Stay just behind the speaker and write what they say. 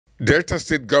Delta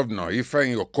State Governor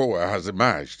Okowa has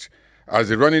emerged as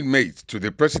the running mate to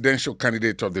the presidential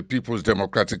candidate of the People's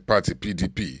Democratic Party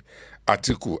 (PDP),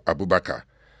 Atiku Abubakar.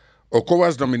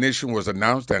 Okowa's nomination was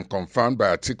announced and confirmed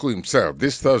by Atiku himself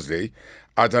this Thursday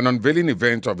at an unveiling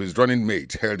event of his running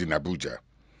mate held in Abuja.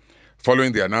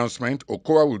 Following the announcement,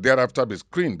 Okowa will thereafter be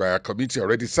screened by a committee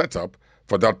already set up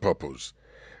for that purpose.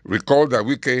 Recall that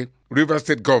Wike, Rivers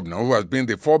State Governor, who has been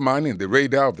the foreman in the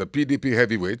radar of the PDP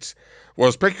heavyweights,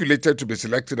 was speculated to be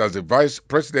selected as the vice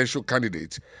presidential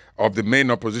candidate of the main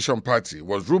opposition party,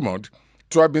 was rumored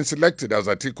to have been selected as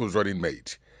Atiku's running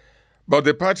mate. But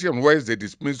the party on Wednesday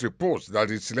dismissed reports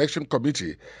that its selection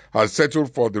committee has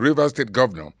settled for the Rivers State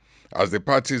Governor as the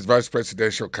party's vice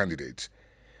presidential candidate.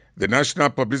 The National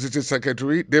Publicity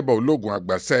Secretary, Debo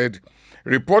Ologunagba, said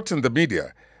reports in the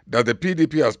media that the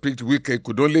PDP has picked Wike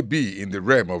could only be in the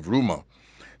realm of rumor,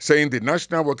 saying the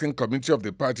National Working Committee of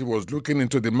the party was looking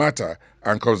into the matter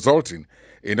and consulting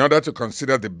in order to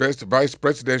consider the best vice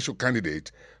presidential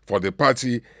candidate for the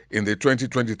party in the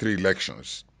 2023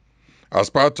 elections. As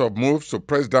part of moves to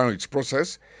press down its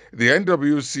process, the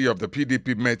NWC of the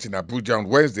PDP met in Abuja on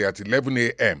Wednesday at 11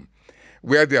 a.m.,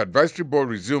 where the advisory board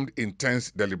resumed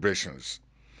intense deliberations.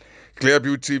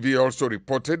 Clearview TV also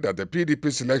reported that the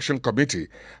PDP selection committee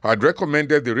had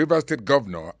recommended the Rivers State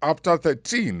Governor after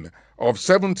 13 of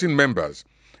 17 members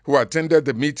who attended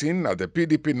the meeting at the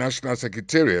PDP National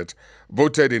Secretariat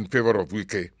voted in favor of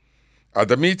Wike. At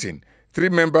the meeting, 3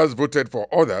 members voted for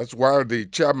others, while the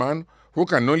chairman, who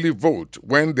can only vote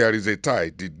when there is a tie,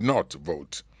 did not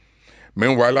vote.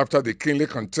 Meanwhile, after the keenly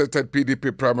contested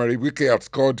PDP primary, Wike had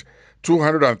scored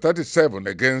 237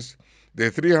 against the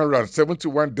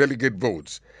 371 delegate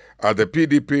votes at the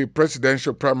PDP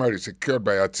presidential primary secured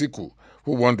by Atiku,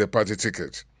 who won the party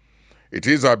ticket. It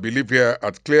is our belief here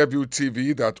at Clearview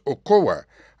TV that Okowa,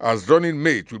 as running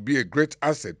mate, will be a great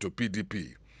asset to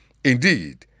PDP.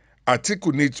 Indeed,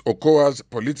 Atiku needs Okowa's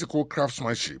political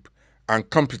craftsmanship and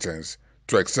competence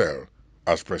to excel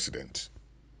as president.